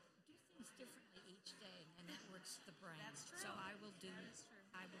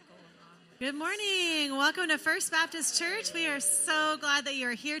Good morning. Welcome to First Baptist Church. We are so glad that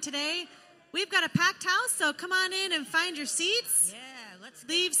you're here today. We've got a packed house, so come on in and find your seats. Yeah, let's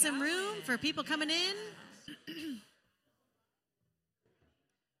leave some room for people coming in.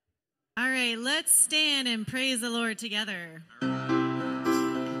 All right, let's stand and praise the Lord together.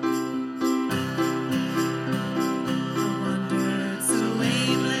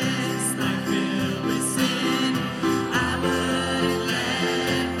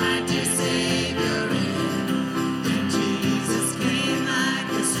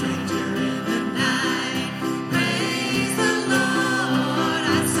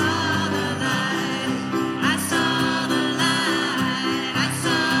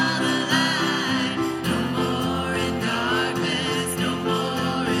 Darkness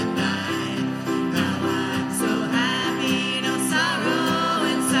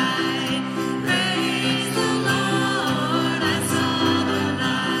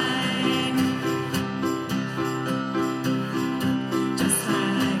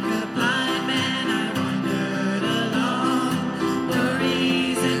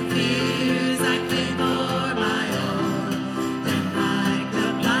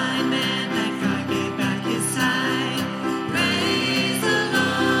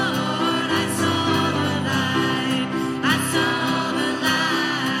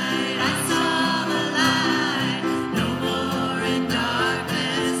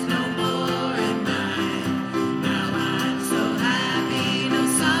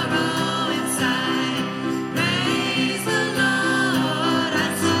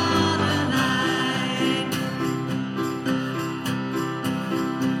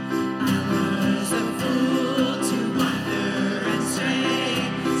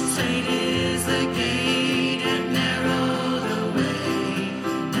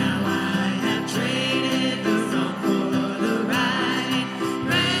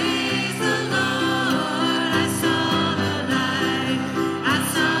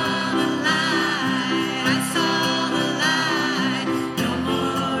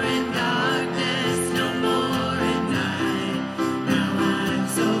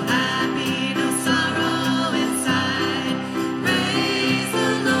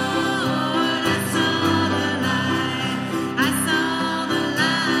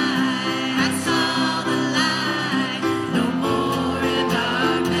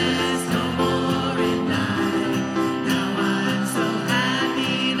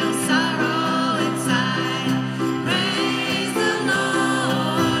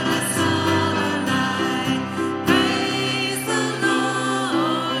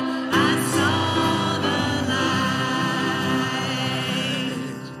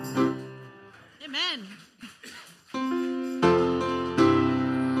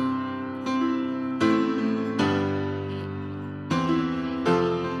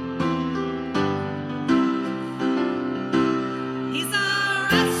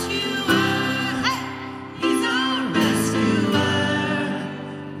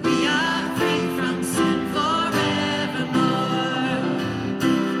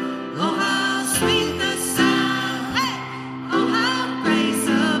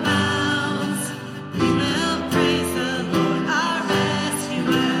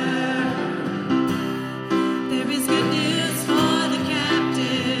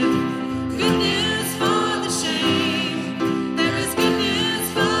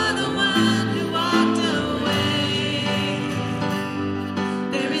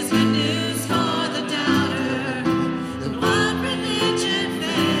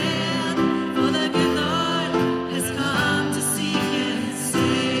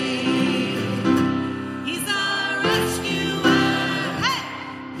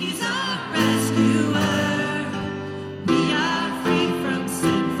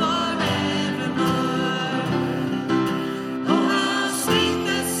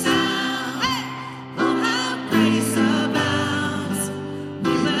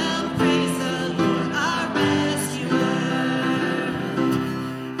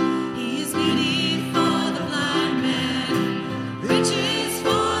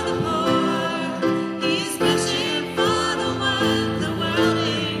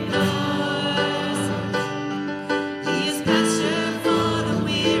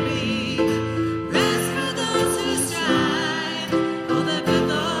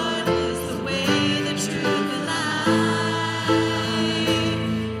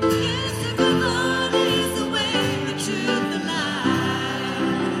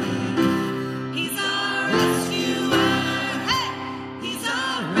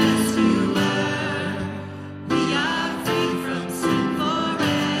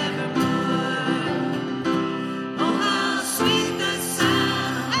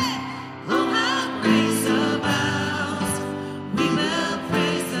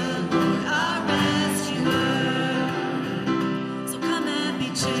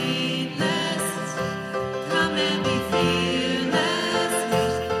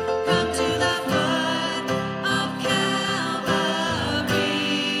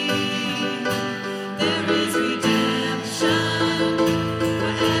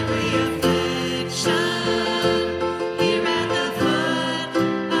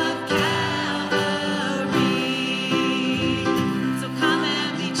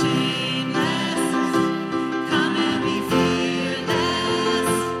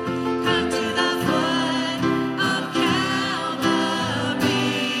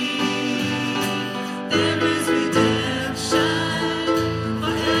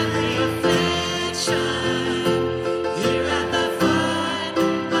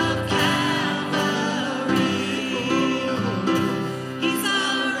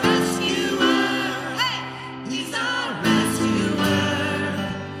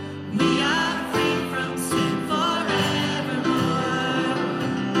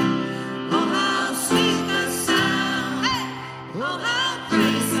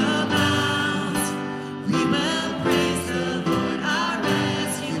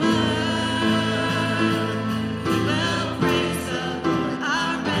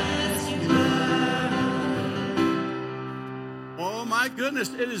my goodness,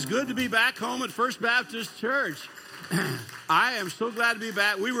 it is good to be back home at First Baptist Church. I am so glad to be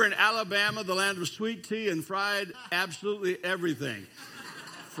back. We were in Alabama, the land of sweet tea, and fried absolutely everything.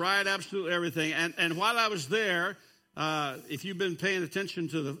 Fried absolutely everything. And while I was there, if you've been paying attention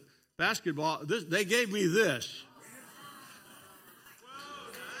to the basketball, they gave me this.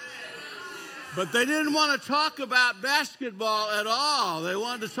 But they didn't want to talk about basketball at all. They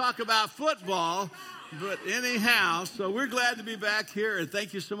wanted to talk about football. But anyhow, so we're glad to be back here, and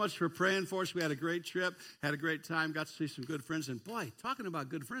thank you so much for praying for us. We had a great trip, had a great time, got to see some good friends. And boy, talking about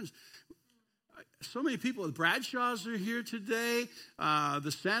good friends, so many people. The Bradshaws are here today.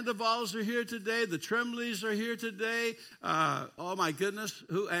 The Sandovals are here today. The Trembleys are here today. Oh, my goodness.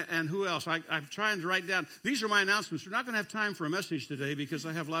 Who else? I'm trying to write down. These are my announcements. We're not going to have time for a message today because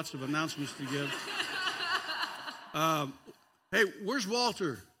I have lots of announcements to give. Hey, where's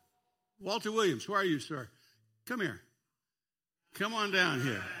Walter? Walter Williams, who are you, sir? Come here. Come on down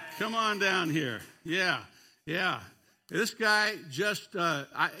here. Come on down here. Yeah. This guy just,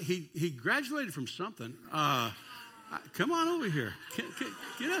 he graduated from something. Come on over here.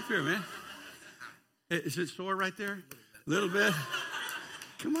 Get up here, man. Is it sore right there? A little bit?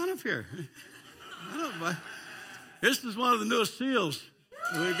 Come on up here. I don't know, this is one of the newest SEALs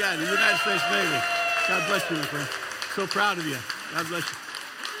we got in the United States Navy. God bless you, my friend. So proud of you. God bless you.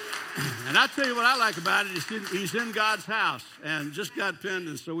 And I'll tell you what I like about it is he's in God's house and just got pinned,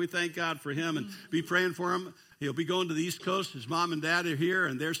 and so we thank God for him and be praying for him. He'll be going to the East Coast. His mom and dad are here,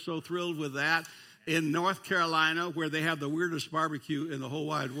 and they're so thrilled with that. In North Carolina, where they have the weirdest barbecue in the whole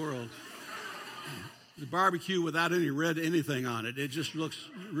wide world. The barbecue without any red anything on it. It just looks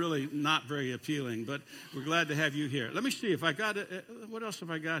really not very appealing, but we're glad to have you here. Let me see if I got it. What else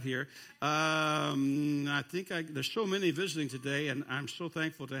have I got here? I think there's so many visiting today, and I'm so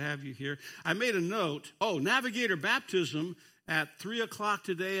thankful to have you here. I made a note. Navigator baptism at 3 o'clock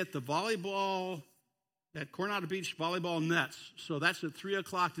today at the volleyball, at Coronado Beach volleyball nets. So that's at 3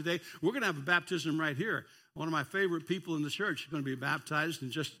 o'clock today. We're going to have a baptism right here. One of my favorite people in the church is going to be baptized in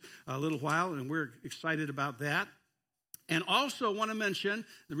just a little while, and we're excited about that. And also want to mention,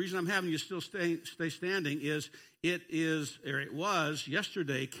 the reason I'm having you still stay standing is it was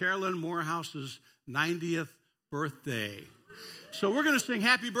yesterday Carolyn Morehouse's 90th birthday. So we're going to sing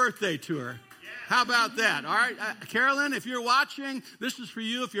happy birthday to her. How about that? All right, Carolyn, if you're watching, this is for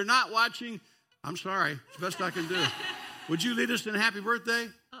you. If you're not watching, I'm sorry. It's the best I can do. Would you lead us in a happy birthday?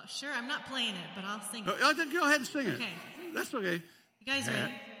 Oh, sure. I'm not playing it, but I'll sing it. Then go ahead and sing it. Okay. That's okay. You guys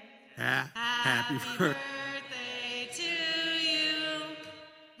ready? Happy birthday to you.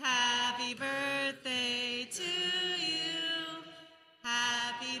 Happy birthday to you.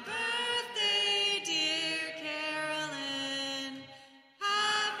 Happy birthday, dear Carolyn.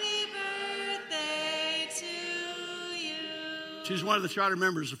 Happy birthday to you. She's one of the charter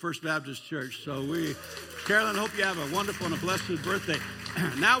members of First Baptist Church. So Carolyn, hope you have a wonderful and a blessed birthday.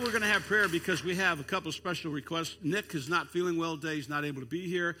 Now we're going to have prayer because we have a couple of special requests. Nick is not feeling well today. He's not able to be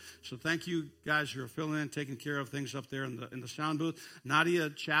here. So thank you guys for filling in, taking care of things up there in the sound booth. Nadia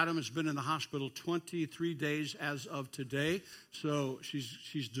Chatham has been in the hospital 23 days as of today. So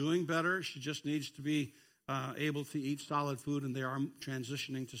she's doing better. She just needs to be able to eat solid food, and they are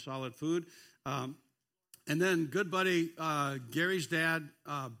transitioning to solid food. And then good buddy Gary's dad,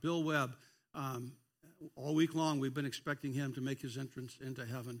 Bill Webb, all week long, we've been expecting him to make his entrance into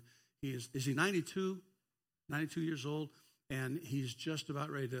heaven. Is he 92? 92 years old, and he's just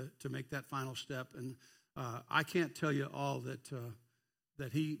about ready to make that final step. And I can't tell you all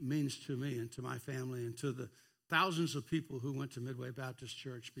that he means to me and to my family and to the thousands of people who went to Midway Baptist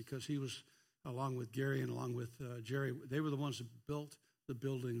Church, because he was, along with Gary and along with Jerry, they were the ones that built the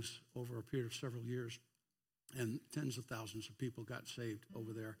buildings over a period of several years, and tens of thousands of people got saved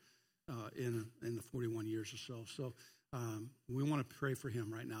over there. In the 41 years or so. So we want to pray for him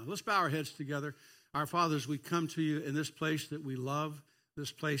right now. Let's bow our heads together. Our fathers, we come to you in this place that we love,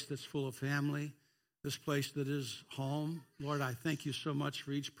 this place that's full of family, this place that is home. Lord, I thank you so much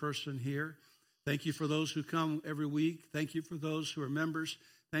for each person here. Thank you for those who come every week. Thank you for those who are members.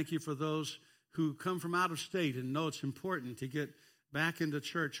 Thank you for those who come from out of state and know it's important to get back into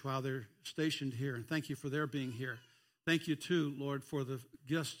church while they're stationed here. And thank you for their being here. Thank you, too, Lord, for the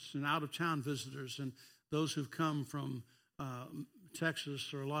guests and out-of-town visitors and those who've come from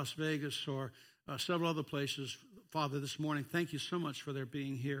Texas or Las Vegas or several other places. Father, this morning, thank you so much for their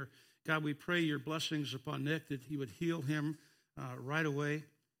being here. God, we pray your blessings upon Nick, that he would heal him right away.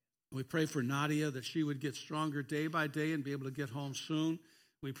 We pray for Nadia, that she would get stronger day by day and be able to get home soon.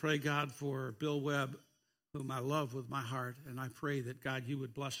 We pray, God, for Bill Webb, whom I love with my heart, and I pray that, God, you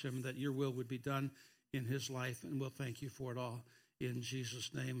would bless him, that your will would be done in his life, and we'll thank you for it all. in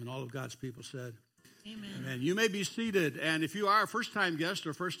Jesus' name. And all of God's people said, Amen. Amen. You may be seated. And if you are a first-time guest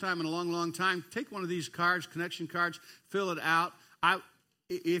or first time in a long, long time, take one of these cards, connection cards, fill it out.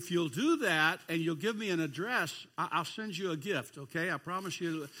 If you'll do that and you'll give me an address, I'll send you a gift, okay? I promise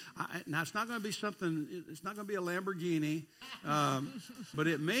you. Now, it's not going to be something, it's not going to be a Lamborghini, but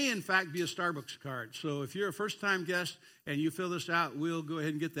it may, in fact, be a Starbucks card. So if you're a first-time guest and you fill this out, we'll go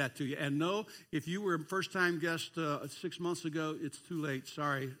ahead and get that to you. And no, if you were a first-time guest 6 months ago, it's too late.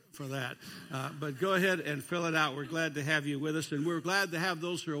 Sorry for that. But go ahead and fill it out. We're glad to have you with us, and we're glad to have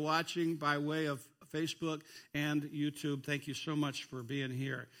those who are watching by way of Facebook and YouTube. Thank you so much for being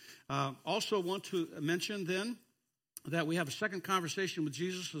here. Also want to mention then that we have a second conversation with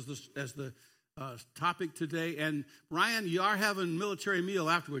Jesus as the topic today. And Ryan, you are having military meal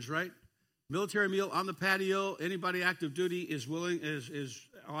afterwards, right? Military meal on the patio. Anybody active duty is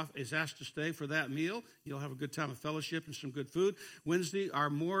asked to stay for that meal. You'll have a good time of fellowship and some good food. Wednesday, our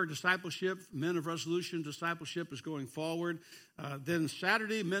More Discipleship, Men of Resolution Discipleship is going forward. Then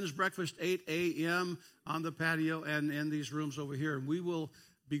Saturday, men's breakfast, 8 a.m. on the patio and in these rooms over here. And we will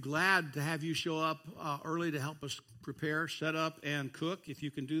be glad to have you show up early to help us prepare, set up, and cook, if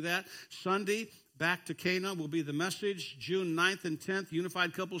you can do that. Sunday, Back to Cana will be the message. June 9th and 10th,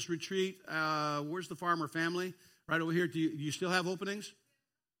 Unified Couples Retreat. Where's the Farmer family? Right over here. Do you still have openings?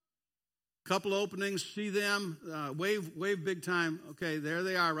 Couple openings. See them. Wave big time. Okay, there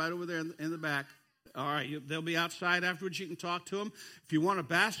they are, right over there in the back. All right, they'll be outside afterwards. You can talk to them. If you want a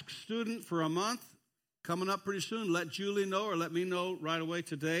Basque student for a month, coming up pretty soon, let Julie know or let me know right away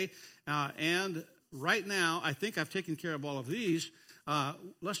today. And right now, I think I've taken care of all of these.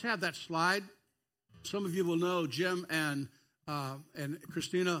 Let's have that slide. Some of you will know Jim and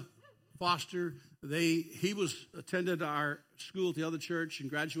Christina Foster. He attended our school at the other church and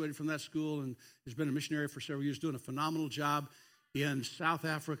graduated from that school and has been a missionary for several years, doing a phenomenal job in South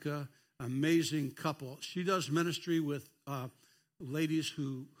Africa. Amazing couple. She does ministry with ladies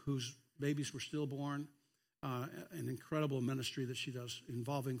whose babies were stillborn. An incredible ministry that she does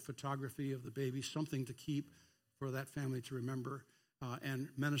involving photography of the baby, something to keep for that family to remember. And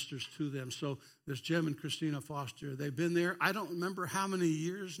ministers to them. So there's Jim and Christina Foster. They've been there, I don't remember how many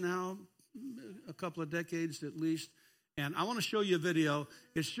years now, a couple of decades at least. And I want to show you a video.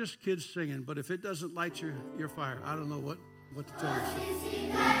 It's just kids singing, but if it doesn't light your fire, I don't know what to tell you.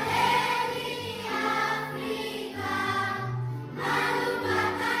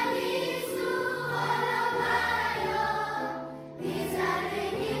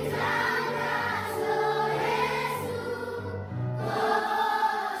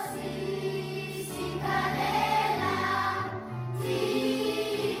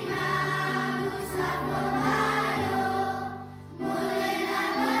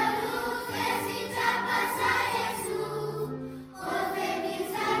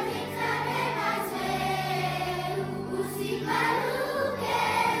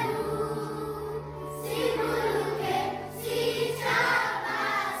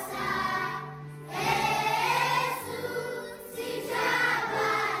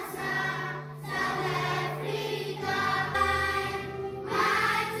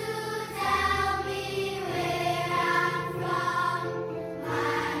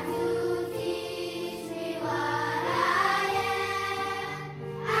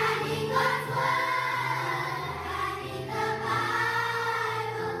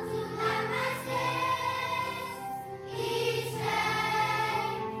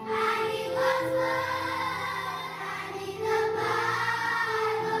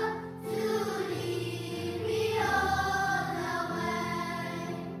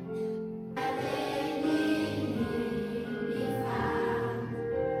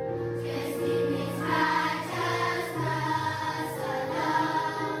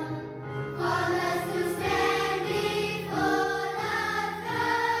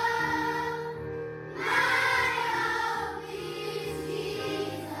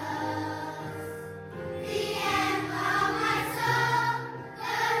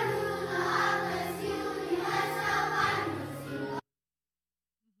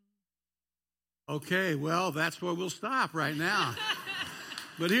 Okay, well, that's where we'll stop right now.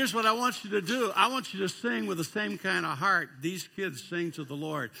 But here's what I want you to do. I want you to sing with the same kind of heart these kids sing to the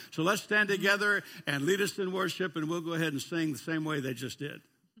Lord. So let's stand together and lead us in worship, and we'll go ahead and sing the same way they just did.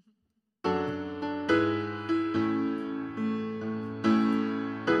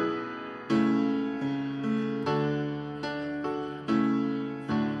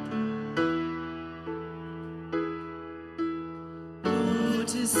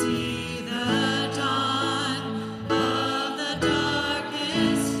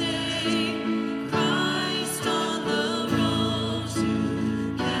 Christ on the rose.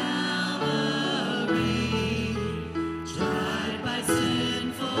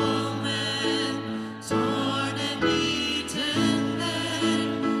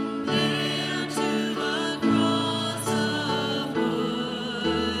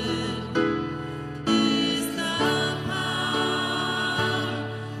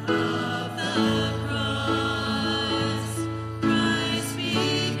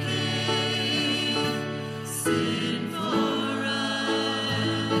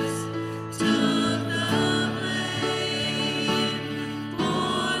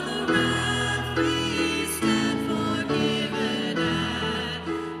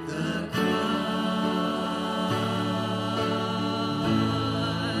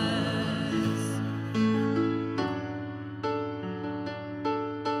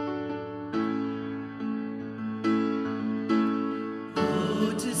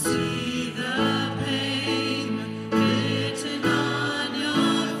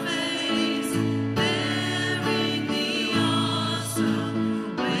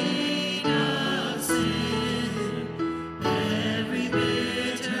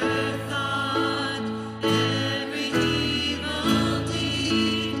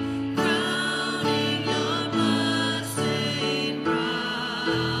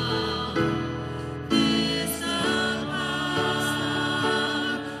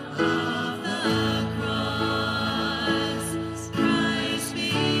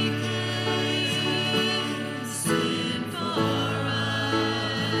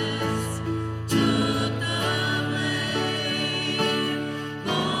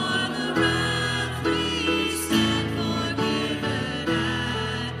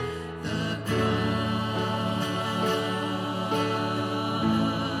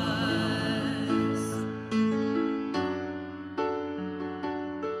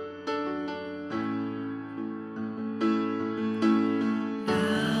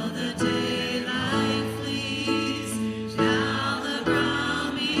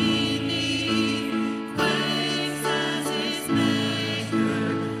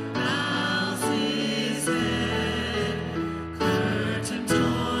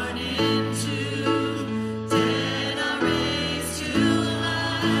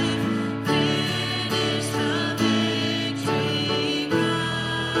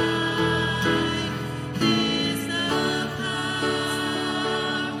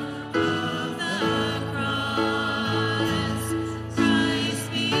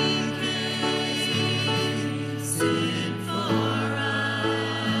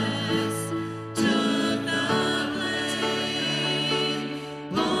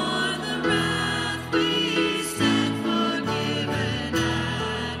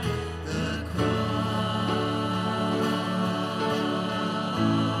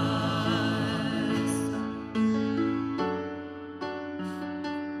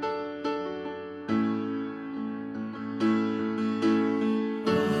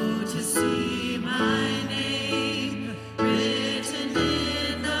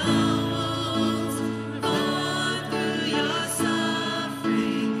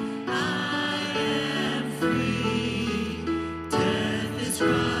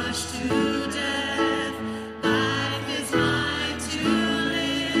 Crushed to death, life is mine to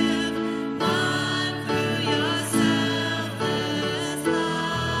live.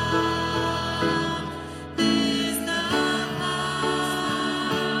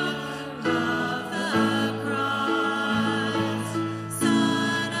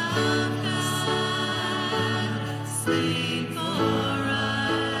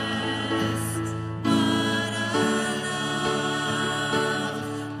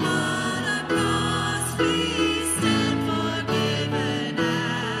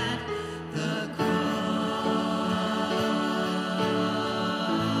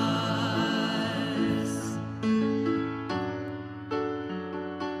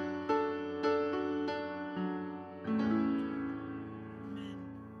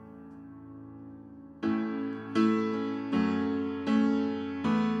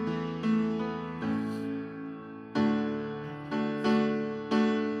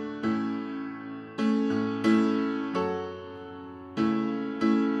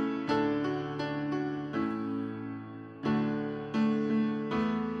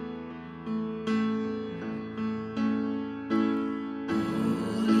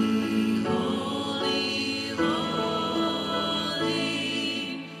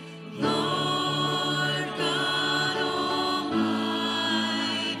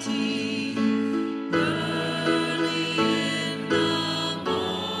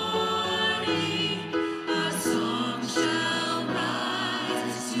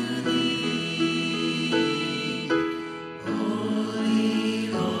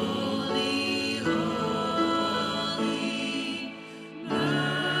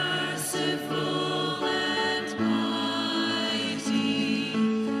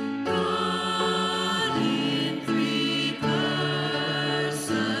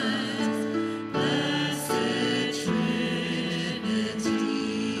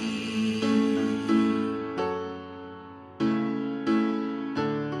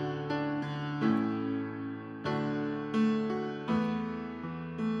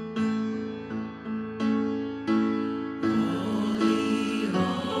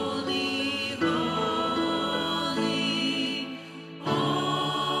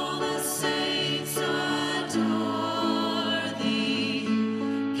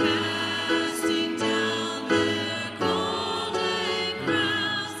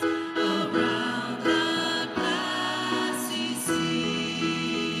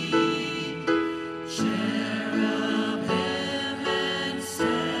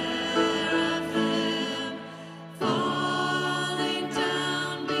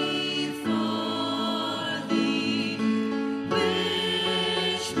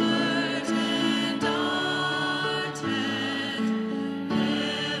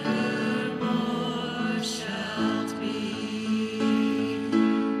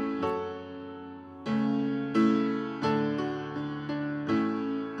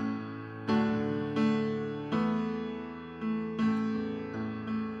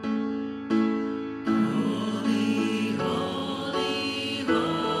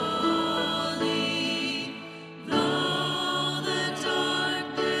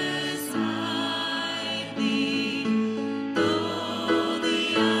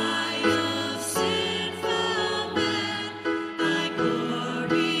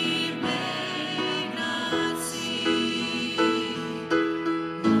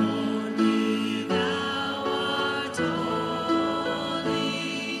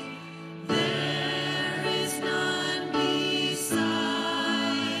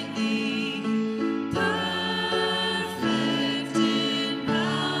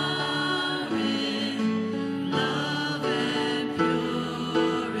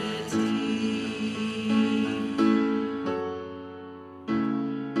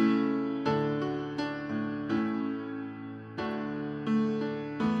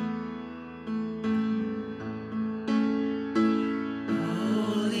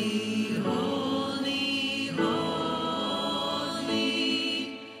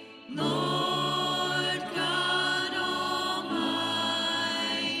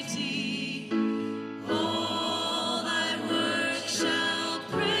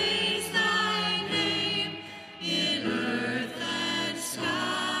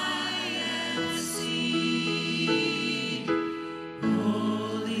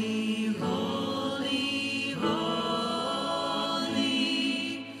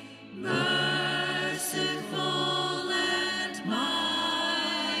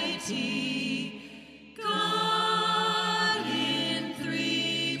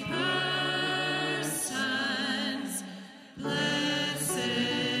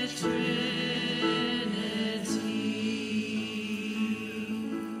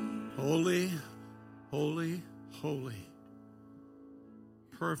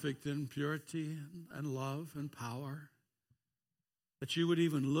 perfect in purity and love and power, that you would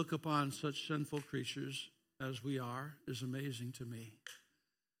even look upon such sinful creatures as we are is amazing to me.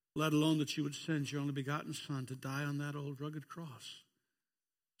 Let alone that you would send your only begotten Son to die on that old rugged cross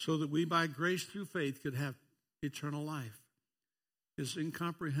so that we by grace through faith could have eternal life is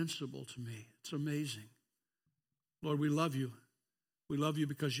incomprehensible to me. It's amazing. Lord, we love you. We love you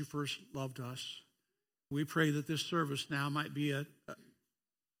because you first loved us. We pray that this service now might be a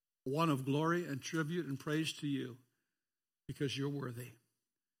one of glory and tribute and praise to you because you're worthy.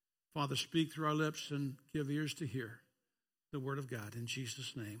 Father, speak through our lips and give ears to hear the word of God. In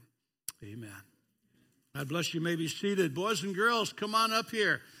Jesus' name, amen. God bless you. You may be seated. Boys and girls, come on up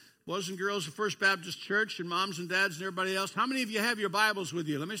here. Boys and girls of First Baptist Church and moms and dads and everybody else. How many of you have your Bibles with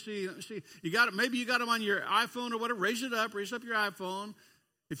you? Let me see. You got it. Maybe you got them on your iPhone or whatever. Raise it up. Raise up your iPhone.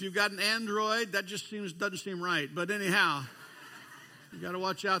 If you've got an Android, that just doesn't seem right. But anyhow, you got to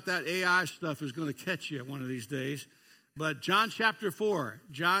watch out. That AI stuff is going to catch you one of these days. But John chapter 4,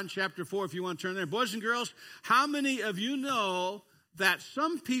 if you want to turn there. Boys and girls, how many of you know that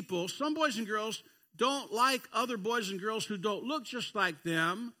some people, some boys and girls, don't like other boys and girls who don't look just like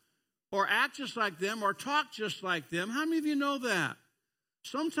them or act just like them or talk just like them? How many of you know that?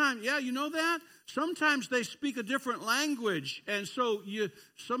 Sometimes, yeah, you know that? Sometimes they speak a different language, and so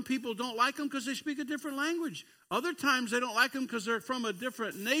some people don't like them because they speak a different language. Other times they don't like them because they're from a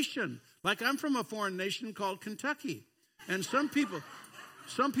different nation. Like I'm from a foreign nation called Kentucky. And some people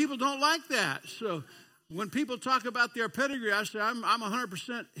don't like that. So when people talk about their pedigree, I say, I'm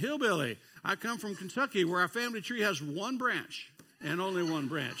 100% hillbilly. I come from Kentucky where our family tree has one branch and only one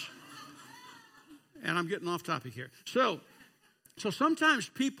branch. And I'm getting off topic here. So sometimes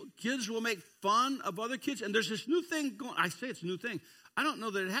kids will make fun of other kids. And there's this new thing going. I say it's a new thing. I don't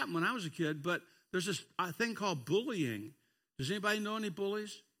know that it happened when I was a kid, but there's this thing called bullying. Does anybody know any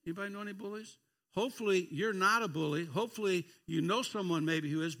bullies? Anybody know any bullies? Hopefully you're not a bully. Hopefully you know someone maybe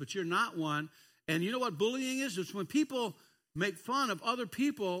who is, but you're not one. And you know what bullying is? It's when people make fun of other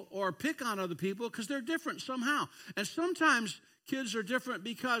people or pick on other people because they're different somehow. And sometimes kids are different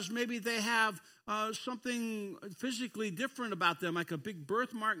because maybe they have something physically different about them, like a big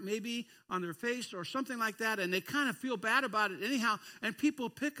birthmark maybe on their face or something like that, and they kind of feel bad about it anyhow, and people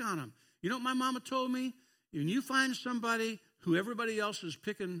pick on them. You know what my mama told me? When you find somebody who everybody else is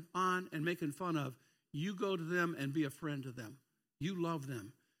picking on and making fun of, you go to them and be a friend to them. You love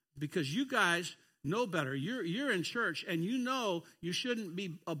them because you guys know better. You're in church and you know you shouldn't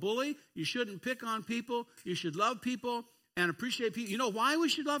be a bully. You shouldn't pick on people. You should love people and appreciate people. You know why we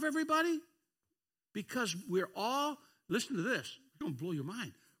should love everybody? Because we're all, listen to this, it's going to blow your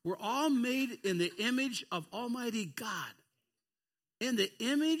mind. We're all made in the image of Almighty God. In the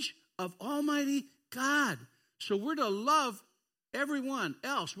image of Almighty God. So we're to love everyone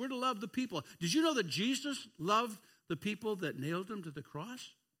else. We're to love the people. Did you know that Jesus loved the people that nailed him to the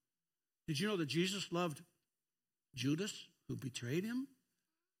cross? Did you know that Jesus loved Judas, who betrayed him?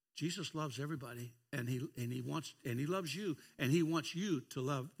 Jesus loves everybody, and he loves you, and he wants you to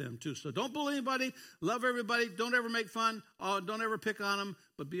love them too. So don't bully anybody. Love everybody. Don't ever make fun. Don't ever pick on them,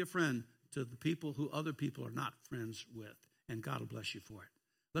 but be a friend to the people who other people are not friends with, and God will bless you for it.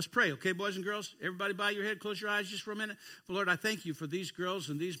 Let's pray, okay, boys and girls? Everybody bow your head, close your eyes just for a minute. Lord, I thank you for these girls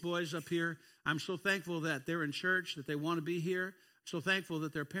and these boys up here. I'm so thankful that they're in church, that they want to be here. So thankful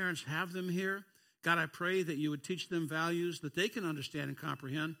that their parents have them here. God, I pray that you would teach them values that they can understand and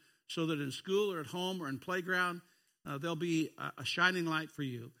comprehend so that in school or at home or in playground, they'll be a shining light for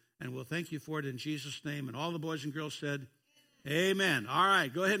you. And we'll thank you for it in Jesus' name. And all the boys and girls said, amen. All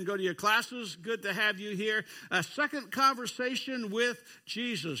right, go ahead and go to your classes. Good to have you here. A second conversation with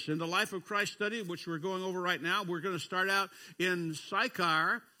Jesus in the Life of Christ study, which we're going over right now. We're going to start out in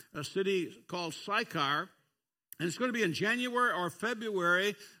Sychar, a city called Sychar. And it's going to be in January or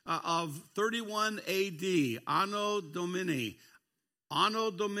February of 31 A.D., Anno Domini.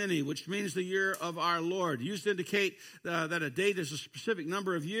 Anno Domini, which means the year of our Lord. Used to indicate that a date is a specific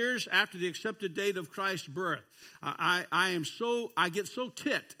number of years after the accepted date of Christ's birth. I get so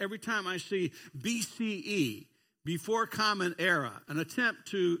ticked every time I see BCE, before Common Era, an attempt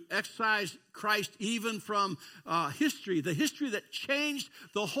to excise Christ even from history, the history that changed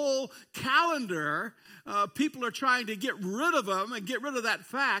the whole calendar. People are trying to get rid of them and get rid of that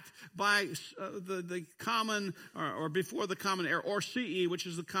fact by the common or before the Common Era, or CE, which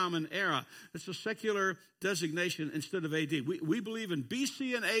is the Common Era. It's a secular designation instead of AD. We believe in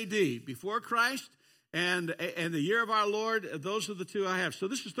BC and AD, before Christ, and the year of our Lord. Those are the two I have. So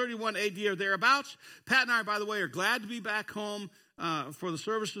this is 31 AD or thereabouts. Pat and I, by the way, are glad to be back home for the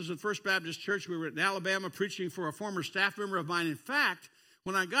services at First Baptist Church. We were in Alabama preaching for a former staff member of mine. In fact,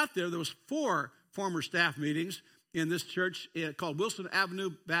 When I got there was 4 former staff meetings in this church called Wilson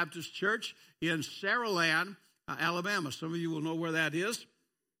Avenue Baptist Church in Saraland, Alabama. Some of you will know where that is.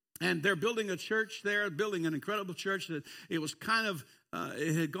 And they're building a church there, building an incredible church that it was kind of,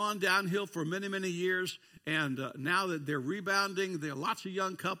 it had gone downhill for many, many years. And now that they're rebounding, there are lots of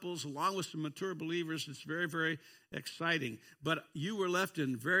young couples along with some mature believers. It's very, very exciting. But you were left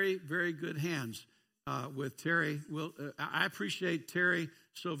in very, very good hands with Terry. I appreciate Terry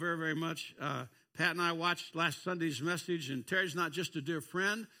so very, very much. Pat and I watched last Sunday's message, and Terry's not just a dear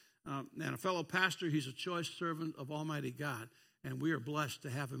friend and a fellow pastor. He's a choice servant of Almighty God, and we are blessed to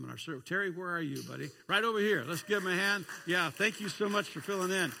have him in our service. Terry, where are you, buddy? Right over here. Let's give him a hand. Yeah, thank you so much for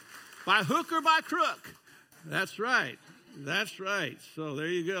filling in. By hook or by crook. That's right. That's right. So there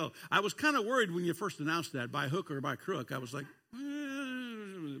you go. I was kind of worried when you first announced that, by hook or by crook. I was like,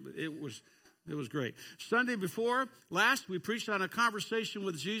 it was great. Sunday before last, we preached on a conversation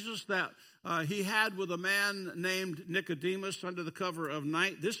with Jesus that he had with a man named Nicodemus under the cover of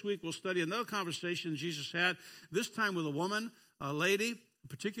night. This week, we'll study another conversation Jesus had, this time with a woman, a lady, a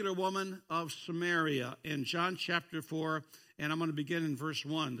particular woman of Samaria in John chapter 4. And I'm going to begin in verse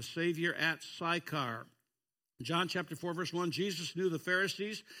 1, the Savior at Sychar. John chapter 4, verse 1, Jesus knew the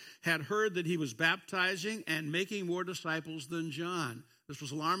Pharisees had heard that he was baptizing and making more disciples than John. This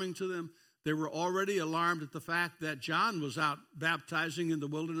was alarming to them. They were already alarmed at the fact that John was out baptizing in the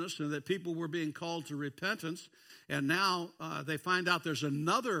wilderness and that people were being called to repentance. And now they find out there's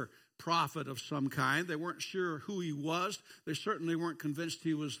another prophet of some kind. They weren't sure who he was. They certainly weren't convinced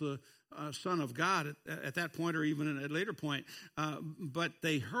he was the Son of God at that point or even at a later point. But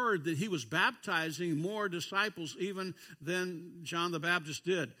they heard that he was baptizing more disciples even than John the Baptist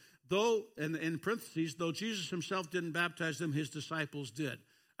did. Though, and in parentheses, though Jesus himself didn't baptize them, his disciples did.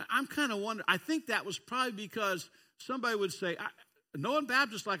 I'm kind of wondering, I think that was probably because somebody would say, knowing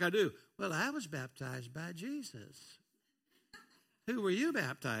Baptist like I do, well, I was baptized by Jesus. Who were you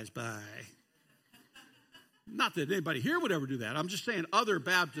baptized by? Not that anybody here would ever do that. I'm just saying other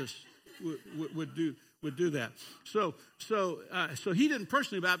Baptists would do that. So he didn't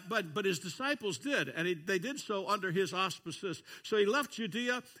personally baptize, but his disciples did, and they did so under his auspices. So he left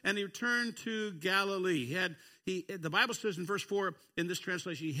Judea and he returned to Galilee. The Bible says in verse 4 in this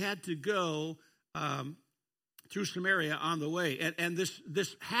translation, he had to go through Samaria on the way. And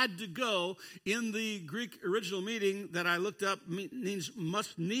this had to go in the Greek original meaning that I looked up means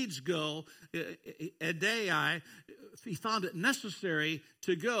must needs go, edei. He found it necessary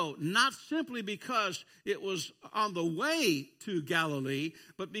to go, not simply because it was on the way to Galilee,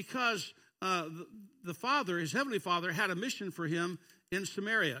 but because the Father, his heavenly Father, had a mission for him in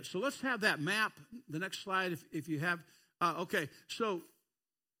Samaria. So let's have that map. The next slide, if you have. Okay, so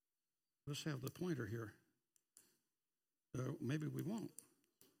let's have the pointer here. Maybe we won't.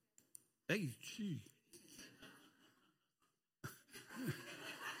 Hey, gee.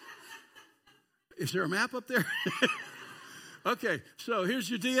 Is there a map up there? Okay, so here's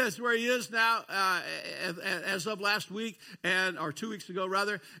Judea. It's where he is now as of last week, or 2 weeks ago,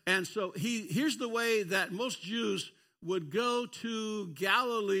 rather. And so here's the way that most Jews would go to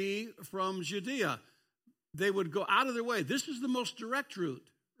Galilee from Judea. They would go out of their way. This is the most direct route,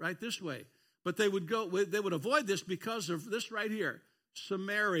 right this way. But they would avoid this because of this right here,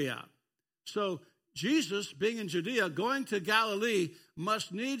 Samaria. So Jesus, being in Judea, going to Galilee,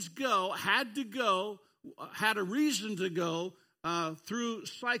 must needs go, had to go, had a reason to go through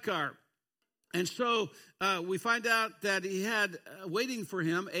Sychar. And so we find out that he had waiting for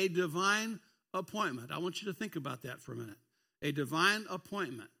him a divine appointment. I want you to think about that for a minute. A divine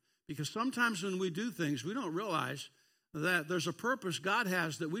appointment. Because sometimes when we do things, we don't realize that there's a purpose God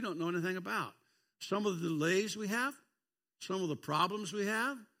has that we don't know anything about. Some of the delays we have, some of the problems we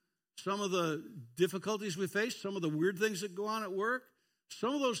have, some of the difficulties we face, some of the weird things that go on at work,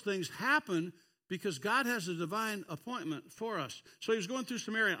 some of those things happen because God has a divine appointment for us. So he was going through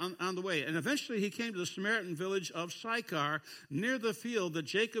Samaria on the way, and eventually he came to the Samaritan village of Sychar near the field that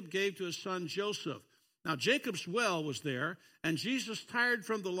Jacob gave to his son Joseph. Now, Jacob's well was there, and Jesus, tired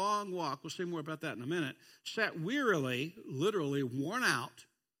from the long walk, we'll say more about that in a minute, sat wearily, literally worn out,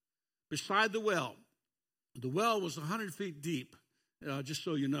 beside the well. The well was 100 feet deep, just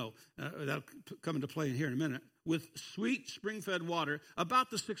so you know. That'll come into play here in a minute. With sweet spring-fed water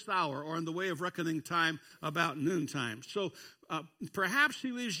about the 6th hour, or in the way of reckoning time, about noontime. So perhaps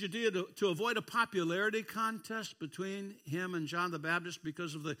he leaves Judea to avoid a popularity contest between him and John the Baptist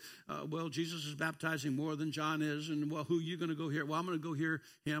because of Jesus is baptizing more than John is, and who are you going to go hear? Well, I'm going to go hear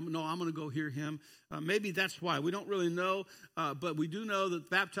him. No, I'm going to go hear him. Maybe that's why. We don't really know, but we do know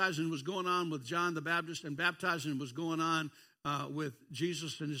that baptizing was going on with John the Baptist, and baptizing was going on with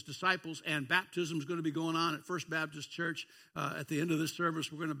Jesus and his disciples, and baptism is going to be going on at First Baptist Church. At the end of this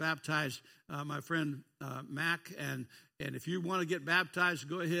service, we're going to baptize my friend Mac, and if you want to get baptized,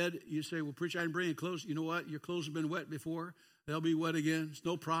 go ahead. You say, well, preacher, I didn't bring any clothes. You know what? Your clothes have been wet before. They'll be wet again. It's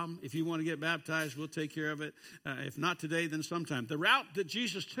no problem. If you want to get baptized, we'll take care of it. If not today, then sometime. The route that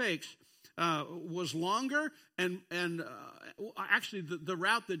Jesus takes was longer, and actually the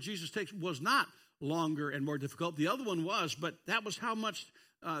route that Jesus takes was not longer and more difficult. The other one was, but that was how much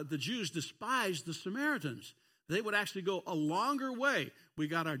the Jews despised the Samaritans. They would actually go a longer way. We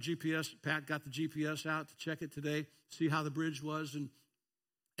got our GPS. Pat got the GPS out to check it today, see how the bridge was,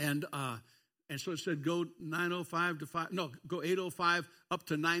 and so it said go 9:05 to 5. No, go 8:05 up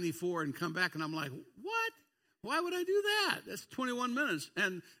to 94 and come back. And I'm like, what? Why would I do that? That's 21 minutes.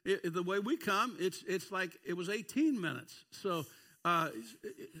 And the way we come, it's like it was 18 minutes. So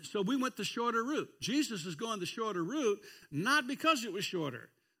we went the shorter route. Jesus is going the shorter route, not because it was shorter,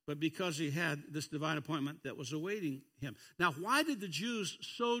 but because he had this divine appointment that was awaiting him. Now, why did the Jews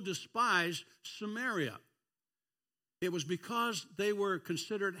so despise Samaria? It was because they were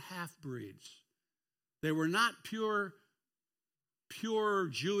considered half-breeds. They were not pure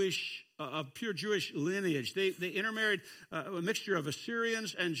Jewish, of pure Jewish lineage. They intermarried a mixture of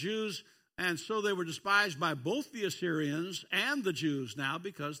Assyrians and Jews, and so they were despised by both the Assyrians and the Jews now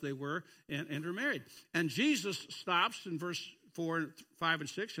because they were intermarried. And Jesus stops in verse 4, 5, and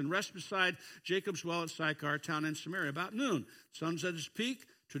 6 and rests beside Jacob's well at Sychar, town in Samaria, about noon. Sun's at its peak,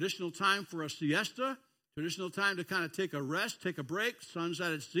 traditional time for a siesta, traditional time to kind of take a rest, take a break. Sun's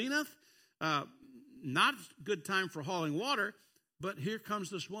at its zenith. Not a good time for hauling water, but here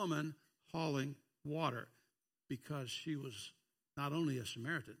comes this woman hauling water because she was not only a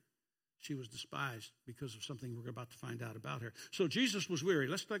Samaritan, she was despised because of something we're about to find out about her. So Jesus was weary.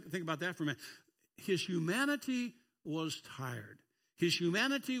 Let's think about that for a minute. His humanity was tired. His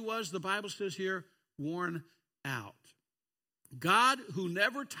humanity was, the Bible says here, worn out. God who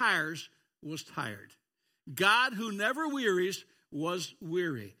never tires was tired. God who never wearies was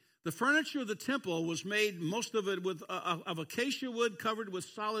weary. The furniture of the temple was made, most of it of acacia wood covered with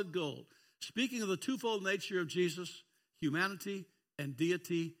solid gold. Speaking of the twofold nature of Jesus, humanity and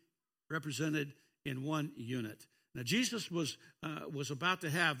deity represented in one unit. Now, Jesus was about to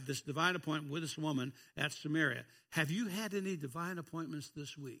have this divine appointment with this woman at Samaria. Have you had any divine appointments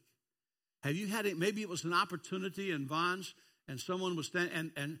this week? Have you had it? Maybe it was an opportunity in Vons, and someone was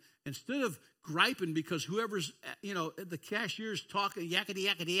standing, and instead of griping because whoever's, the cashier's talking, yakety,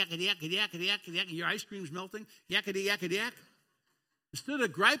 yakety, yakety, yakety, yakety, yakety, yakety, your ice cream's melting, yakety, yakety, yak. Instead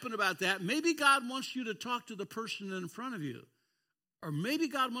of griping about that, maybe God wants you to talk to the person in front of you. Or maybe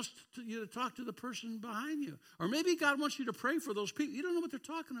God wants you to talk to the person behind you. Or maybe God wants you to pray for those people. You don't know what they're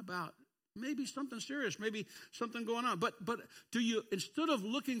talking about. Maybe something serious, maybe something going on. But do you, instead of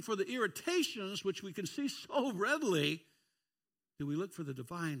looking for the irritations, which we can see so readily, do we look for the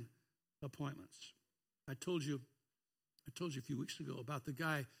divine appointments? I told you a few weeks ago about the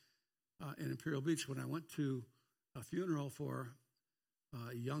guy in Imperial Beach when I went to a funeral for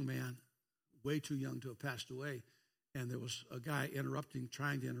a young man, way too young to have passed away. And there was a guy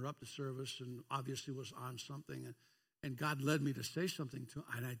trying to interrupt the service, and obviously was on something. And God led me to say something to him,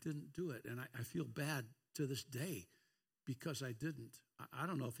 and I didn't do it. And I feel bad to this day because I didn't. I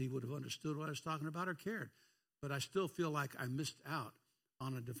don't know if he would have understood what I was talking about or cared. But I still feel like I missed out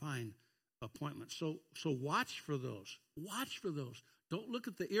on a divine appointment. So watch for those. Watch for those. Don't look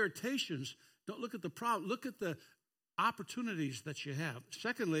at the irritations. Don't look at the problem. Look at the opportunities that you have.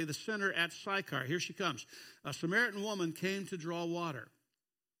 Secondly, the sinner at Sychar. Here she comes. A Samaritan woman came to draw water.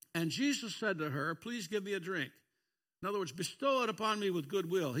 And Jesus said to her, please give me a drink. In other words, bestow it upon me with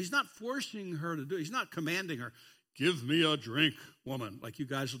goodwill. He's not forcing her to do it. He's not commanding her. Give me a drink, woman, like you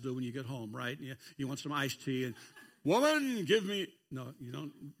guys will do when you get home, right? You want some iced tea, and woman, give me. No, you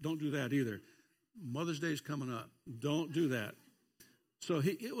don't do that either. Mother's Day is coming up. Don't do that. So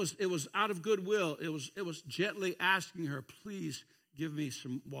it was out of goodwill. It was gently asking her, please give me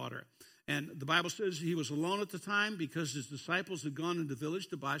some water. And the Bible says he was alone at the time because his disciples had gone into the village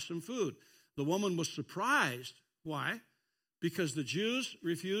to buy some food. The woman was surprised. Why? Because the Jews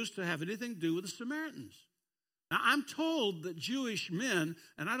refused to have anything to do with the Samaritans. Now, I'm told that Jewish men,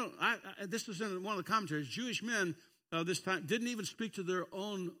 and this is in one of the commentaries, Jewish men this time didn't even speak to their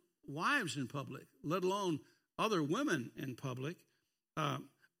own wives in public, let alone other women in public.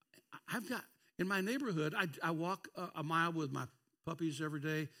 I've got, in my neighborhood, I walk a mile with my puppies every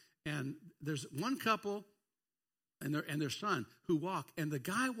day, and there's one couple and their son who walk, and the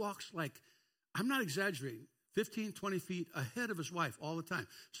guy walks like, I'm not exaggerating, 15, 20 feet ahead of his wife all the time.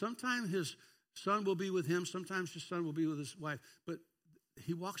 Sometimes son will be with him. Sometimes the son will be with his wife. But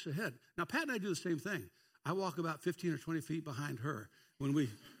he walks ahead. Now, Pat and I do the same thing. I walk about 15 or 20 feet behind her when we...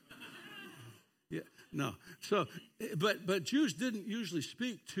 Yeah, no. So, but Jews didn't usually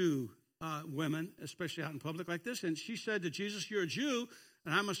speak to women, especially out in public like this. And she said to Jesus, "You're a Jew,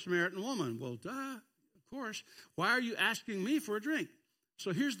 and I'm a Samaritan woman." Well, duh, of course. "Why are you asking me for a drink?"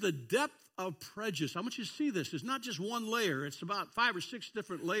 So here's the depth of prejudice. I want you to see this. It's not just one layer. It's about 5 or 6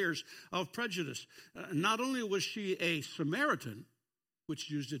 different layers of prejudice. Not only was she a Samaritan, which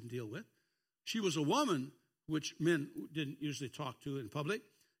Jews didn't deal with, she was a woman, which men didn't usually talk to in public.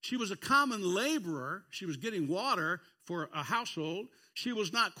 She was a common laborer. She was getting water for a household. She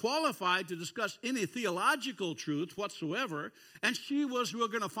was not qualified to discuss any theological truth whatsoever. And she was, we're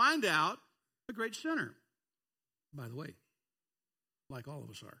going to find out, a great sinner. By the way, like all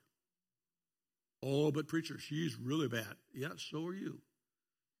of us are. "Oh, but preacher, she's really bad." Yeah, so are you.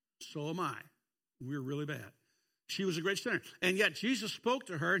 So am I. We're really bad. She was a great sinner. And yet Jesus spoke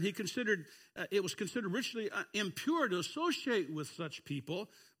to her, and he considered, it was considered ritually impure to associate with such people,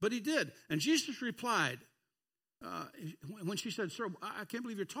 but he did. And Jesus replied, when she said, "Sir, I can't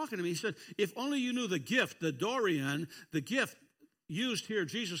believe you're talking to me." He said, "If only you knew the gift, the Dorian, the gift used here,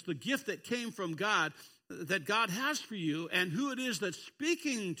 Jesus, the gift that came from God, that God has for you, and who it is that's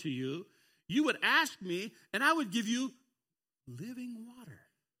speaking to you, you would ask me, and I would give you living water."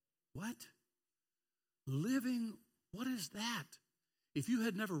 What? Living, what is that? If you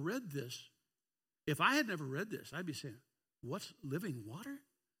had never read this, if I had never read this, I'd be saying, "What's living water?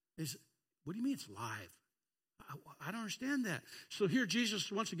 What do you mean it's live? I don't understand that." So here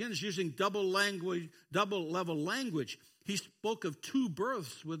Jesus, once again, is using double level language. He spoke of 2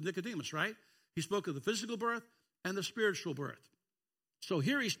 births with Nicodemus, right? He spoke of the physical birth and the spiritual birth. So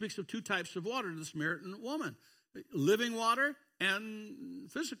here he speaks of 2 types of water to the Samaritan woman: living water and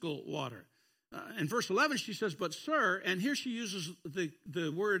physical water. In verse 11, she says, "But sir," and here she uses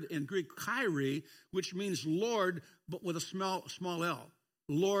the word in Greek, Kyrie, which means Lord, but with a small L.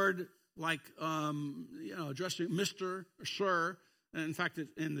 Lord, like, addressing Mr., Sir. And in fact,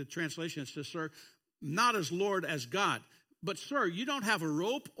 in the translation, it says, "Sir," not as Lord as God. "But sir, you don't have a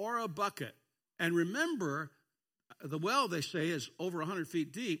rope or a bucket." And remember, the well, they say, is over 100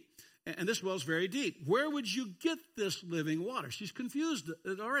 feet deep. And this well's very deep. Where would you get this living water? She's confused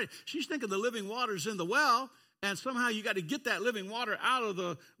already. She's thinking the living water's in the well, and somehow you got to get that living water out of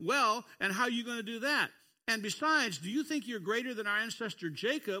the well, and how are you going to do that? "And besides, do you think you're greater than our ancestor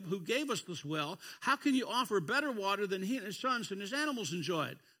Jacob, who gave us this well? How can you offer better water than he and his sons and his animals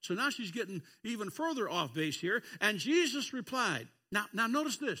enjoyed?" So now she's getting even further off base here. And Jesus replied. Now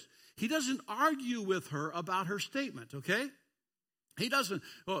notice this. He doesn't argue with her about her statement, okay? He doesn't,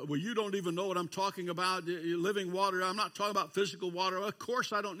 "Oh, well, you don't even know what I'm talking about, living water. I'm not talking about physical water. Of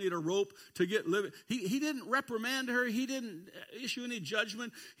course I don't need a rope to get living." He didn't reprimand her. He didn't issue any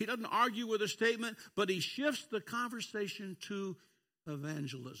judgment. He doesn't argue with her statement, but he shifts the conversation to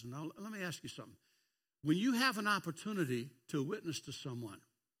evangelism. Now, let me ask you something. When you have an opportunity to witness to someone,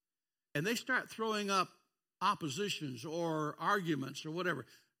 and they start throwing up oppositions or arguments or whatever,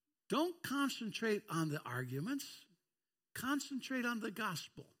 don't concentrate on the arguments. Concentrate on the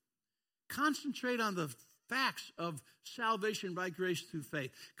gospel. Concentrate on the facts of salvation by grace through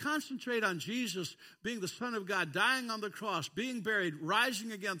faith. Concentrate on Jesus being the Son of God, dying on the cross, being buried,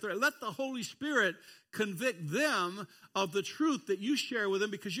 rising again. Let the Holy Spirit convict them of the truth that you share with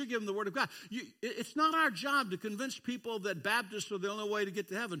them, because you're giving the Word of God. It's not our job to convince people that Baptists are the only way to get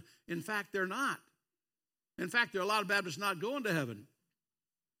to heaven. In fact, they're not. In fact, there are a lot of Baptists not going to heaven.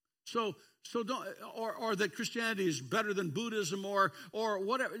 So don't, or that Christianity is better than Buddhism or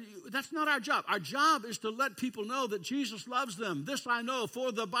whatever. That's not our job. Our job is to let people know that Jesus loves them. "This I know,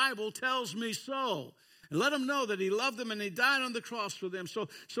 for the Bible tells me so." And let them know that he loved them and he died on the cross for them. So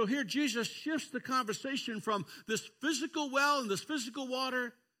here Jesus shifts the conversation from this physical well and this physical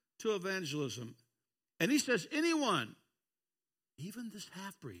water to evangelism. And he says, "Anyone, even this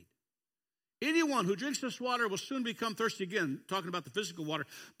half-breed, anyone who drinks this water will soon become thirsty again," talking about the physical water.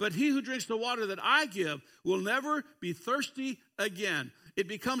 "But he who drinks the water that I give will never be thirsty again. It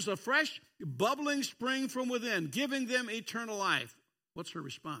becomes a fresh, bubbling spring from within, giving them eternal life." What's her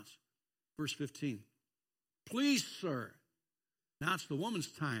response? Verse 15. "Please, sir." Now it's the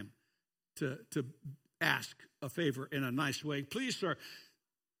woman's time to ask a favor in a nice way. "Please, sir,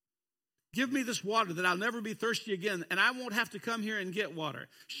 give me this water that I'll never be thirsty again, and I won't have to come here and get water."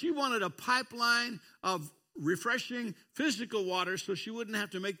 She wanted a pipeline of refreshing physical water so she wouldn't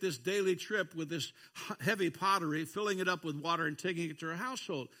have to make this daily trip with this heavy pottery, filling it up with water and taking it to her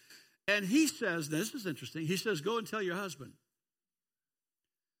household. And he says, this is interesting, he says, "Go and tell your husband."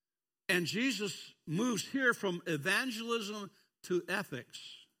 And Jesus moves here from evangelism to ethics.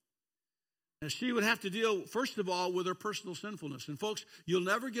 And she would have to deal, first of all, with her personal sinfulness. And folks, you'll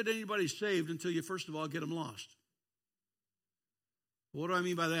never get anybody saved until you, first of all, get them lost. What do I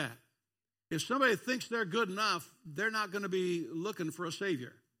mean by that? If somebody thinks they're good enough, they're not going to be looking for a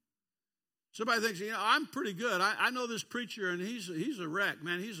Savior. Somebody thinks, I'm pretty good. I know this preacher, and he's a wreck,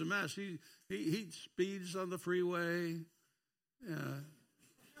 man. He's a mess. He speeds on the freeway.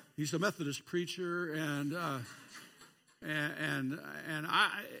 He's a Methodist preacher, and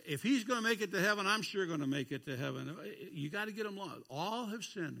if he's going to make it to heaven, I'm sure going to make it to heaven. You got to get him lost. All have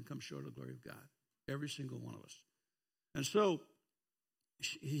sinned and come short of the glory of God. Every single one of us. And so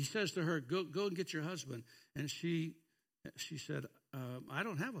he says to her, go and get your husband. And she said, I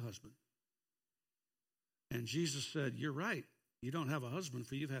don't have a husband. And Jesus said, you're right. You don't have a husband,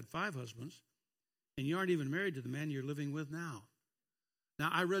 for you've had 5 husbands, and you aren't even married to the man you're living with now. Now,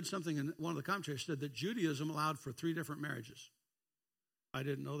 I read something in one of the commentaries said that Judaism allowed for 3 different marriages. I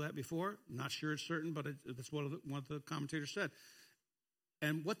didn't know that before. Not sure it's certain, but that's what one of the commentators said.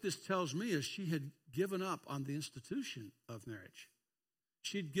 And what this tells me is she had given up on the institution of marriage.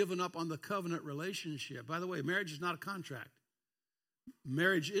 She'd given up on the covenant relationship. By the way, marriage is not a contract.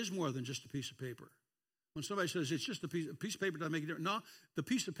 Marriage is more than just a piece of paper. When somebody says it's just a piece of paper doesn't make a difference. No, the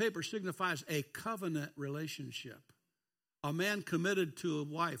piece of paper signifies a covenant relationship. A man committed to a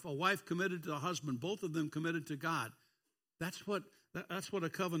wife committed to a husband, both of them committed to God. That's what a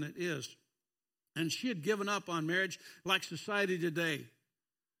covenant is. And she had given up on marriage like society today.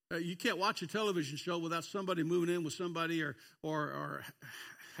 You can't watch a television show without somebody moving in with somebody or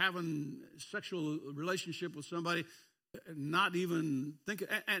having sexual relationship with somebody, not even thinking.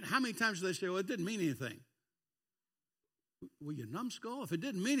 And how many times do they say, well, it didn't mean anything? Well, you numbskull, if it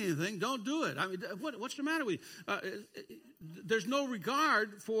didn't mean anything, don't do it. I mean, what's the matter with you? There's no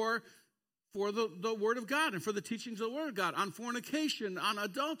regard for the Word of God and for the teachings of the Word of God on fornication, on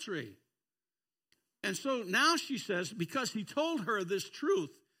adultery. And so now she says, because he told her this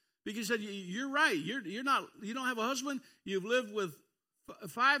truth, because he said, you're right, you don't have a husband, you've lived with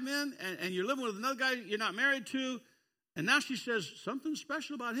 5 men, and you're living with another guy you're not married to, and now she says something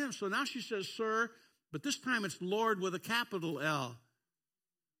special about him. So now she says, sir, but this time it's Lord with a capital L.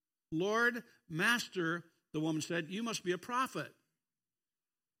 Lord, Master, the woman said, you must be a prophet.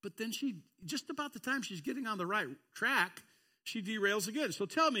 But then just about the time she's getting on the right track, she derails again. So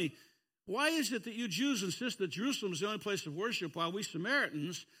tell me, why is it that you Jews insist that Jerusalem is the only place of worship, while we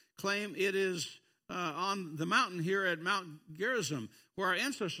Samaritans claim it is on the mountain here at Mount Gerizim, where our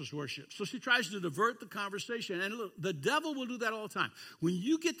ancestors worship? So she tries to divert the conversation. And look, the devil will do that all the time. When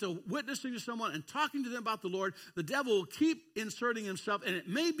you get to witnessing to someone and talking to them about the Lord, the devil will keep inserting himself. And it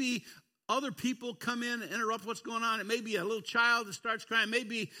may be other people come in and interrupt what's going on. It may be a little child that starts crying.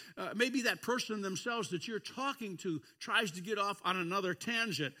 Maybe that person themselves that you're talking to tries to get off on another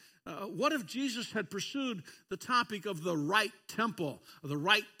tangent. What if Jesus had pursued the topic of the right temple, the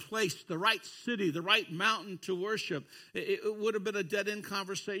right place, the right city, the right mountain to worship? It would have been a dead-end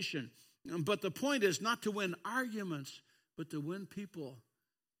conversation. But the point is not to win arguments, but to win people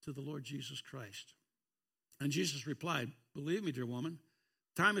to the Lord Jesus Christ. And Jesus replied, believe me, dear woman,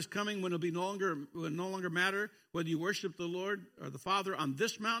 time is coming when it will no longer matter whether you worship the Lord or the Father on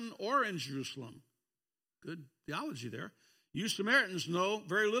this mountain or in Jerusalem. Good theology there. You Samaritans know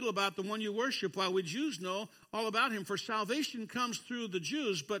very little about the one you worship, while we Jews know all about him. For salvation comes through the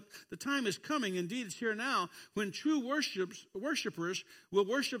Jews, but the time is coming, indeed it's here now, when true worshipers will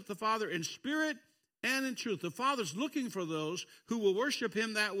worship the Father in spirit and in truth. The Father's looking for those who will worship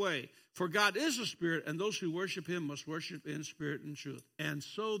him that way. For God is a spirit, and those who worship him must worship in spirit and truth. And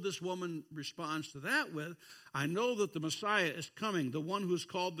so this woman responds to that with, I know that the Messiah is coming, the one who is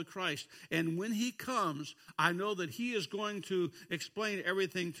called the Christ. And when he comes, I know that he is going to explain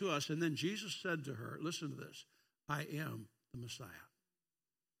everything to us. And then Jesus said to her, listen to this, I am the Messiah.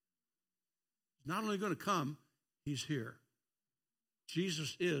 He's not only going to come, he's here.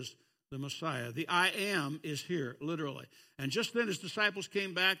 Jesus is the Messiah. The I am is here, literally. And just then his disciples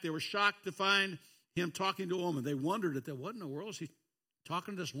came back. They were shocked to find him talking to a woman. They wondered at that. What in the world is he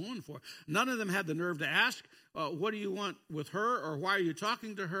talking to this woman for? None of them had the nerve to ask, what do you want with her, or why are you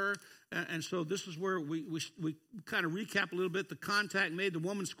talking to her? And so this is where we kind of recap a little bit. The contact made. The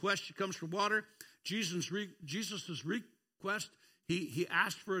woman's question comes for water. Jesus' request, he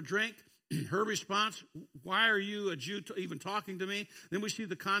asked for a drink. Her response, why are you, a Jew, even talking to me? Then we see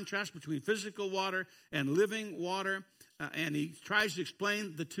the contrast between physical water and living water. And he tries to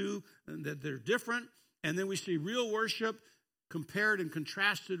explain the two, that they're different. And then we see real worship compared and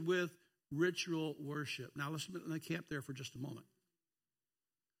contrasted with ritual worship. Now, let's camp there for just a moment.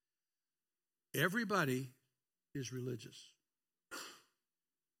 Everybody is religious.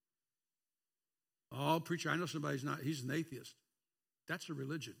 Oh, preacher, I know somebody's not. He's an atheist. That's a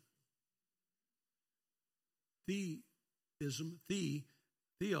religion. Theism,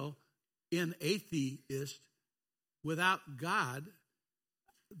 theo, in atheist, without God,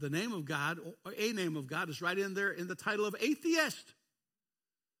 the name of God, or a name of God, is right in there in the title of atheist.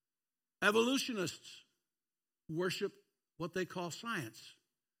 Evolutionists worship what they call science,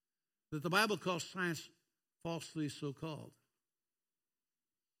 that the Bible calls science falsely so-called.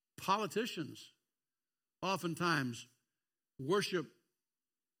 Politicians oftentimes worship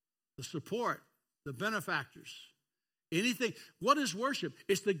the support, the benefactors, anything. What is worship?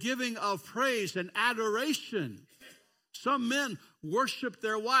 It's the giving of praise and adoration. Some men worship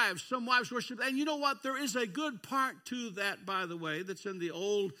their wives. Some wives worship. And you know what? There is a good part to that, by the way, that's in the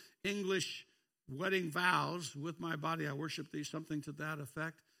old English wedding vows. With my body I worship thee, something to that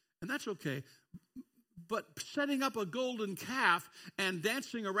effect. And that's okay. But setting up a golden calf and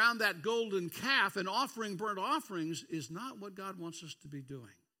dancing around that golden calf and offering burnt offerings is not what God wants us to be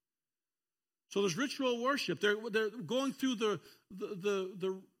doing. So there's ritual worship. They're going through the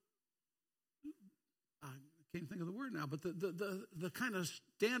I can't think of the word now, but the kind of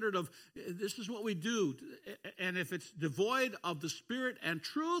standard of this is what we do. And if it's devoid of the Spirit and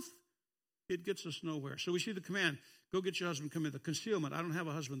truth, it gets us nowhere. So we see the command, go get your husband, come in. The concealment, I don't have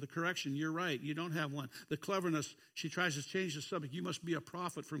a husband. The correction, you're right, you don't have one. The cleverness, she tries to change the subject. You must be a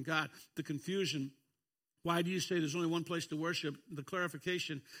prophet from God. The confusion, why do you say there's only one place to worship? The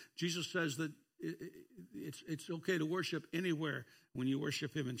clarification, Jesus says that it's okay to worship anywhere when you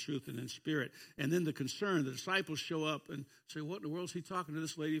worship him in truth and in spirit. And then the concern, the disciples show up and say, what in the world is he talking to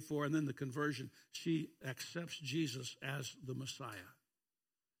this lady for? And then the conversion, she accepts Jesus as the Messiah.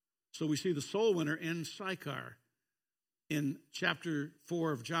 So we see the soul winner in Sychar. In chapter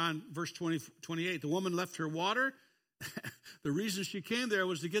 4 of John, verse 28, the woman left her water. The reason she came there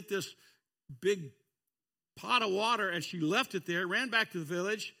was to get this big pot of water, and she left it there, ran back to the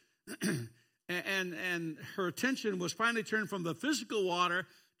village, and her attention was finally turned from the physical water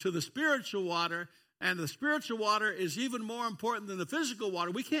to the spiritual water, and the spiritual water is even more important than the physical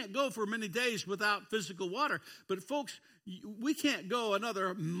water. We can't go for many days without physical water, but folks, we can't go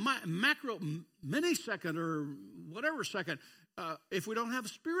another millisecond or whatever second if we don't have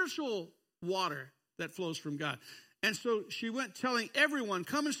spiritual water that flows from God. And so she went telling everyone,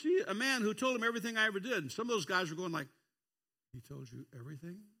 come and see a man who told him everything I ever did. And some of those guys were going like, he told you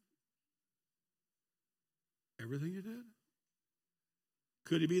everything? Everything you did?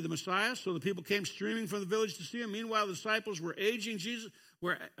 Could he be the Messiah? So the people came streaming from the village to see him. Meanwhile, the disciples were urging Jesus,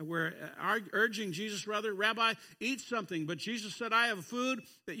 Rabbi, eat something. But Jesus said, I have a food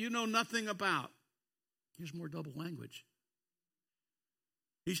that you know nothing about. Here's more double language.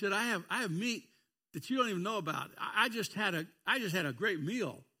 He said, I have meat that you don't even know about. I just had a great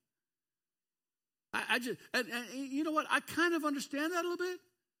meal. And you know what? I kind of understand that a little bit.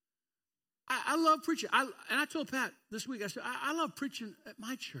 I love preaching. And I told Pat this week, I said, I love preaching at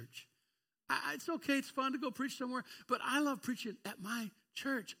my church. It's okay, it's fun to go preach somewhere, but I love preaching at my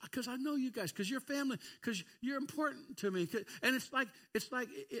church because I know you guys, because you're family, because you're important to me. And it's like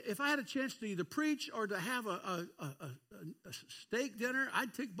if I had a chance to either preach or to have a steak dinner,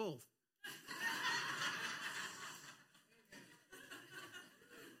 I'd take both.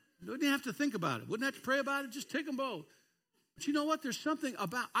 Wouldn't you have to think about it? Wouldn't have to pray about it? Just take them both. But you know what? There's something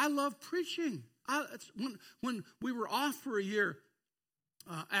about, I love preaching. When we were off for a year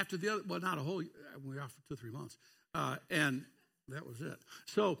after the other, well, not a whole year, we were off for 2 or 3 months. And that was it.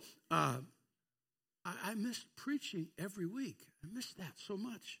 So I missed preaching every week. I missed that so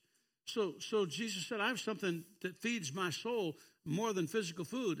much. So Jesus said, I have something that feeds my soul more than physical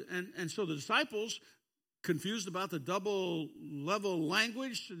food. And so the disciples, confused about the double level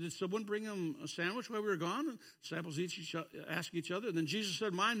language, did someone bring them a sandwich while we were gone? And disciples ask each other. And then Jesus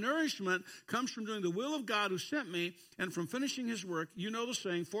said, my nourishment comes from doing the will of God who sent me and from finishing his work. You know the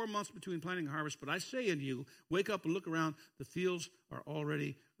saying, 4 months between planting and harvest. But I say unto you, wake up and look around. The fields are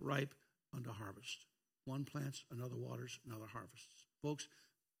already ripe unto harvest. One plants, another waters, another harvests. Folks,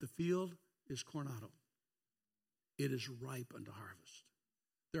 the field is Coronado. It is ripe unto harvest.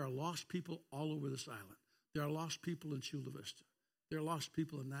 There are lost people all over this island. There are lost people in Chula Vista. There are lost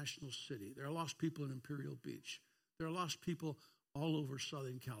people in National City. There are lost people in Imperial Beach. There are lost people all over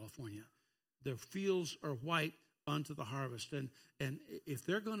Southern California. Their fields are white unto the harvest. And if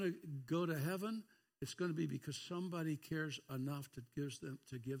they're going to go to heaven, it's going to be because somebody cares enough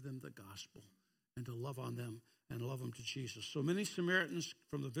to give them the gospel and to love on them and love them to Jesus. So many Samaritans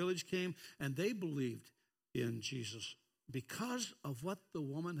from the village came, and they believed in Jesus because of what the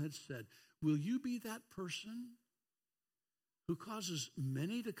woman had said. Will you be that person who causes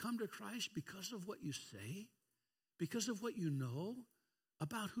many to come to Christ because of what you say, because of what you know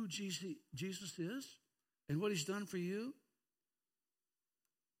about who Jesus is and what he's done for you?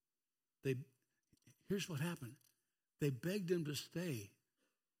 Here's what happened. They begged him to stay.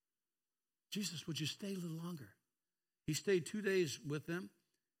 Jesus, would you stay a little longer? He stayed 2 days with them,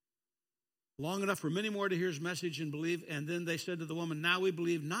 long enough for many more to hear his message and believe. And then they said to the woman, now we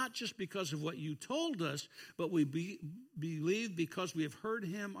believe not just because of what you told us, but we believe because we have heard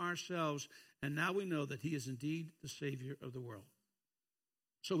him ourselves. And now we know that he is indeed the Savior of the world.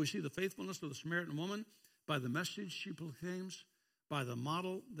 So we see the faithfulness of the Samaritan woman by the message she proclaims, by the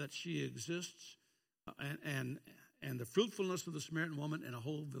model that she exists, and the fruitfulness of the Samaritan woman and a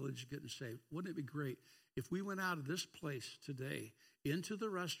whole village getting saved. Wouldn't it be great if we went out of this place today into the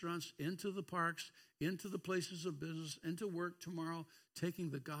restaurants, into the parks, into the places of business, into work tomorrow,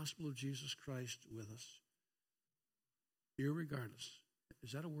 taking the gospel of Jesus Christ with us? Irregardless.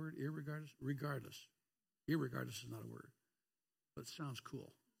 Is that a word? Irregardless? Regardless. Irregardless is not a word, but it sounds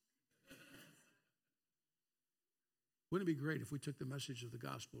cool. Wouldn't it be great if we took the message of the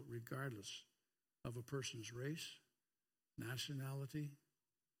gospel regardless of a person's race, nationality,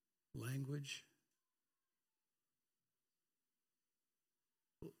 language,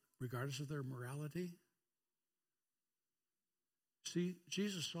 regardless of their morality? See,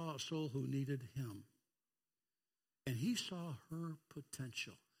 Jesus saw a soul who needed him, and he saw her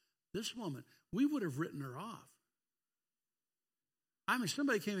potential. This woman, we would have written her off. I mean,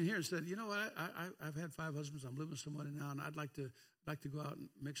 somebody came in here and said, you know what, I've had 5 husbands, I'm living with somebody now, and I'd like to go out and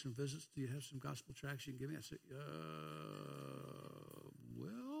make some visits. Do you have some gospel tracts you can give me? I said,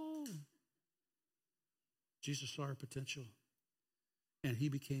 well, Jesus saw her potential, and he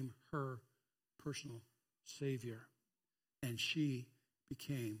became her personal Savior, and she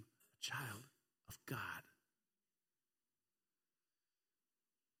became a child of God.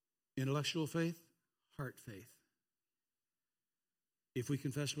 Intellectual faith, heart faith. If we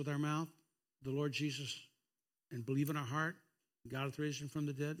confess with our mouth the Lord Jesus and believe in our heart, God hath raised him from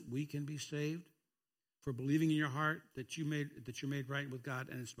the dead, we can be saved. For believing in your heart that you're made right with God,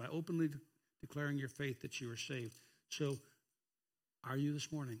 and it's by openly declaring your faith that you are saved. So, are you this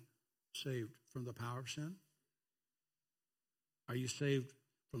morning saved from the power of sin? Are you saved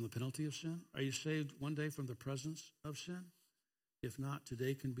from the penalty of sin? Are you saved one day from the presence of sin? If not,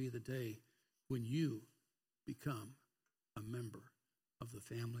 today can be the day when you become a member of the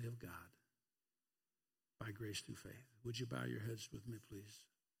family of God by grace through faith. Would you bow your heads with me, please?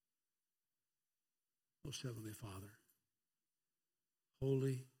 Most Heavenly Father,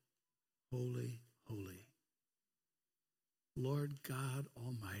 holy, holy, holy, Lord God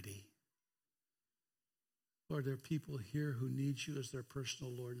Almighty. Lord, there are people here who need you as their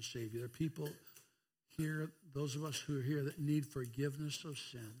personal Lord and Savior. There are people here, those of us who are here, that need forgiveness of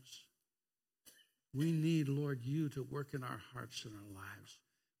sins. We need, Lord, you to work in our hearts and our lives.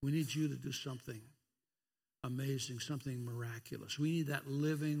 We need you to do something amazing, something miraculous. We need that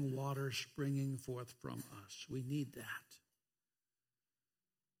living water springing forth from us. We need that.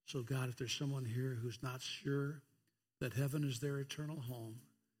 So, God, if there's someone here who's not sure that heaven is their eternal home,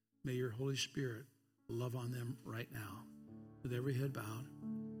 may your Holy Spirit love on them right now with every head bowed.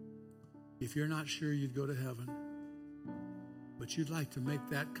 If you're not sure you'd go to heaven, but you'd like to make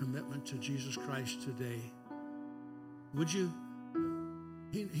that commitment to Jesus Christ today, would you?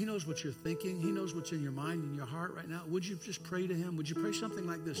 He knows what you're thinking. He knows what's in your mind and your heart right now. Would you just pray to him? Would you pray something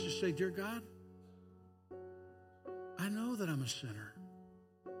like this? Just say, dear God, I know that I'm a sinner.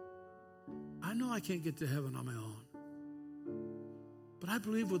 I know I can't get to heaven on my own. But I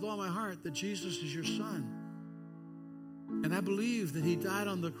believe with all my heart that Jesus is your son. And I believe that he died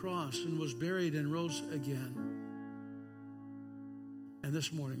on the cross and was buried and rose again. And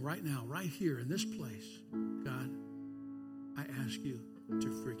this morning, right now, right here in this place, God, I ask you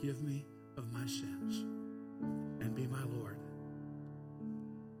to forgive me of my sins and be my Lord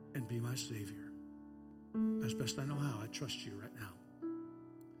and be my Savior. As best I know how, I trust you right now.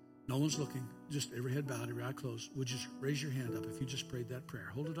 No one's looking, just every head bowed, every eye closed. Would you just raise your hand up if you just prayed that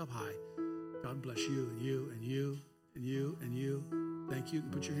prayer? Hold it up high. God bless you and you and you and you and you. Thank you. You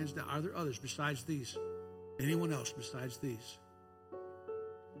can put your hands down. Are there others besides these? Anyone else besides these?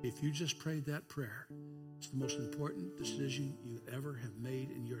 If you just prayed that prayer, it's the most important decision you ever have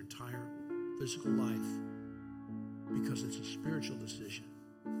made in your entire physical life, because it's a spiritual decision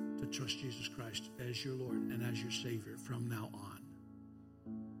to trust Jesus Christ as your Lord and as your Savior from now on.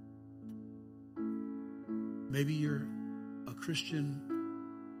 Maybe you're a Christian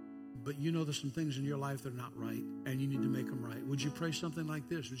but you know there's some things in your life that are not right, and you need to make them right. Would you pray something like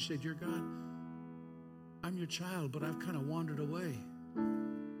this? Would you say, Dear God, I'm your child, but I've kind of wandered away.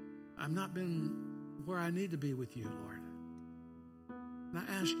 I've not been where I need to be with you, Lord. And I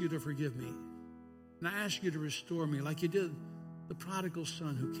ask you to forgive me. And I ask you to restore me like you did the prodigal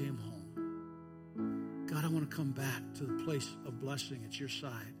son who came home. God, I want to come back to the place of blessing at your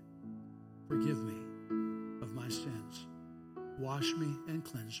side. Forgive me of my sins. Wash me and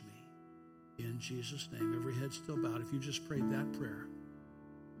cleanse me. In Jesus' name. Every head still bowed. If you just prayed that prayer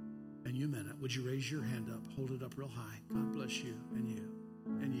and you meant it, would you raise your hand up? Hold it up real high. God bless you and you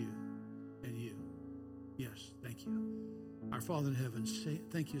and you and you. Yes, thank you. Our Father in heaven,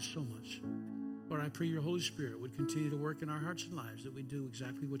 thank you so much. Lord, I pray your Holy Spirit would continue to work in our hearts and lives, that we do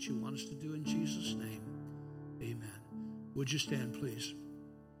exactly what you want us to do in Jesus' name. Amen. Would you stand, please?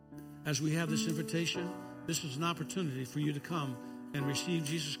 As we have this invitation, this is an opportunity for you to come and receive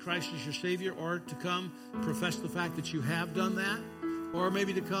Jesus Christ as your Savior, or to come profess the fact that you have done that, or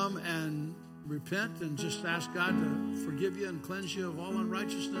maybe to come and repent and just ask God to forgive you and cleanse you of all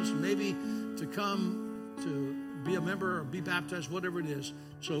unrighteousness, maybe to come to be a member or be baptized, whatever it is.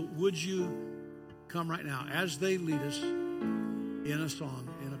 So would you come right now as they lead us in a song,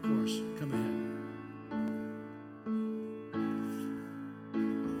 in a chorus? Come ahead.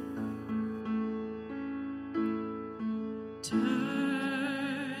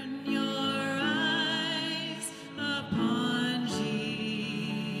 Turn your eyes upon Jesus.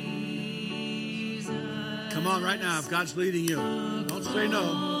 Come on right now if God's leading you. Don't say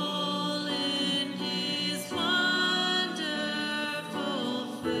no.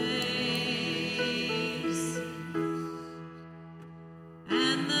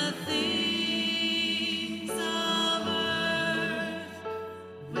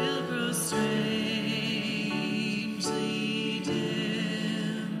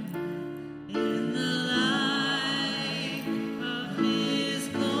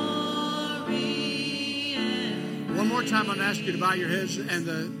 Time, I'm going to ask you to bow your heads, and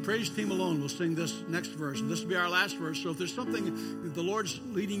the praise team alone will sing this next verse. And this will be our last verse. So if there's something that the Lord's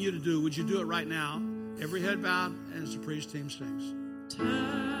leading you to do, would you do it right now? Every head bowed, and as the praise team sings.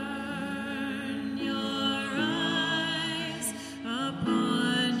 Turn your eyes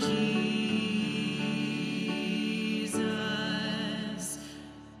upon Jesus.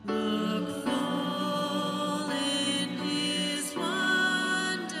 Look full in his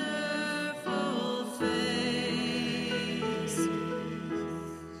wonderful face.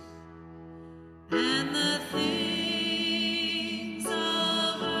 And the things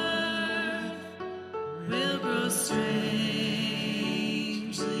of earth will grow strangely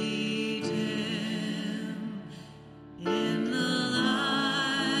dim in the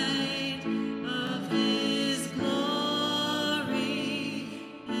light of his glory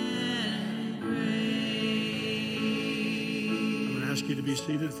and grace. I'm going to ask you to be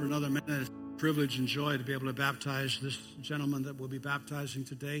seated for another minute. It's a privilege and joy to be able to baptize this gentleman that we'll be baptizing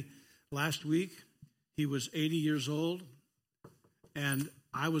today. Last week, he was 80 years old, and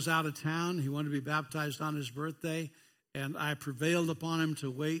I was out of town. He wanted to be baptized on his birthday, and I prevailed upon him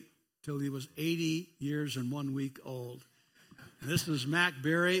to wait till he was 80 years and 1 week old. And this is Mac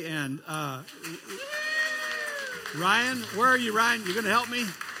Berry, and Ryan, where are you, Ryan? You going to help me? All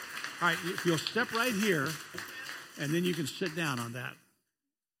right, if you'll step right here, and then you can sit down on that.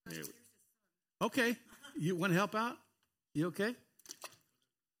 Okay, you want to help out? You okay?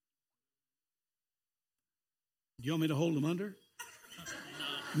 Do you want me to hold him under?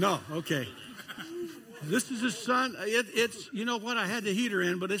 No, okay. This is his son. It's, you know what, I had the heater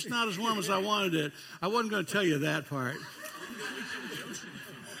in, but it's not as warm as I wanted it. I wasn't going to tell you that part.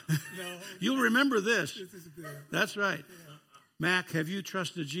 You'll remember this. That's right. Mac, have you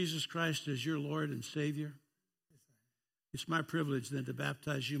trusted Jesus Christ as your Lord and Savior? It's my privilege then to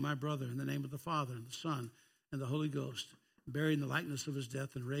baptize you, my brother, in the name of the Father and the Son and the Holy Ghost, buried in the likeness of his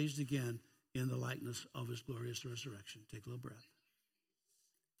death and raised again in the likeness of his glorious resurrection. Take a little breath.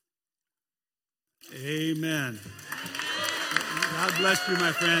 Amen. God bless you,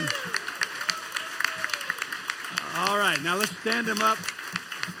 my friend. All right, now let's stand him up.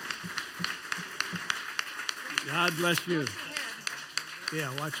 God bless you.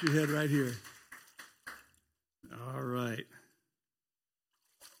 Yeah, watch your head right here. All right.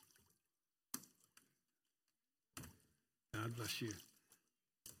 God bless you.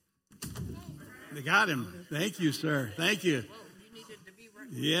 They got him. Thank you, sir. Thank you.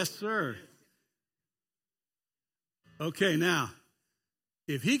 Yes, sir. Okay, now,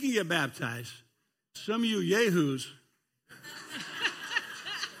 if he can get baptized, some of you yahoos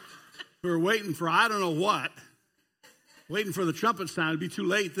who are waiting for I don't know what, waiting for the trumpet sound. It'd be too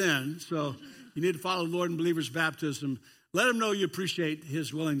late then. So you need to follow the Lord in believer's baptism. Let him know you appreciate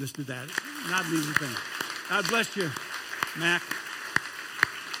his willingness to do that. It's not an easy thing. God bless you, Mac.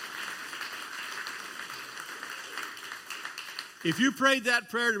 If you prayed that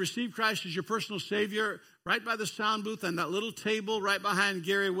prayer to receive Christ as your personal Savior, right by the sound booth on that little table right behind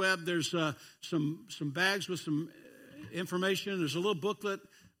Gary Webb, there's some bags with some information. There's a little booklet,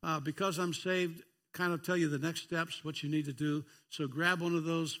 Because I'm Saved, kind of tell you the next steps, what you need to do. So grab one of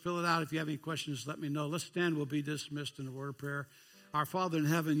those, fill it out. If you have any questions, let me know. Let's stand. We'll be dismissed in a word of prayer. Our Father in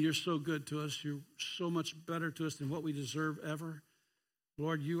heaven, you're so good to us. You're so much better to us than what we deserve ever.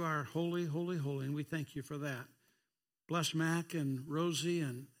 Lord, you are holy, holy, holy, and we thank you for that. Bless Mac and Rosie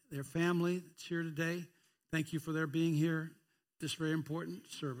and their family that's here today. Thank you for their being here, this very important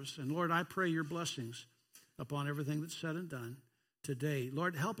service. And Lord, I pray your blessings upon everything that's said and done today.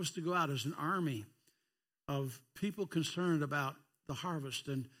 Lord, help us to go out as an army of people concerned about the harvest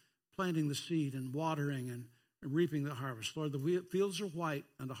and planting the seed and watering and reaping the harvest. Lord, the fields are white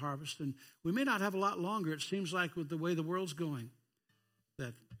and the harvest, and we may not have a lot longer. It seems like with the way the world's going,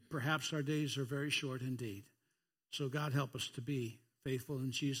 that perhaps our days are very short indeed. So God, help us to be faithful.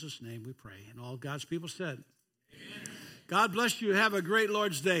 In Jesus' name we pray. And all God's people said, amen. God bless you. Have a great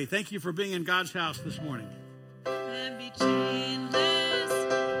Lord's Day. Thank you for being in God's house this morning.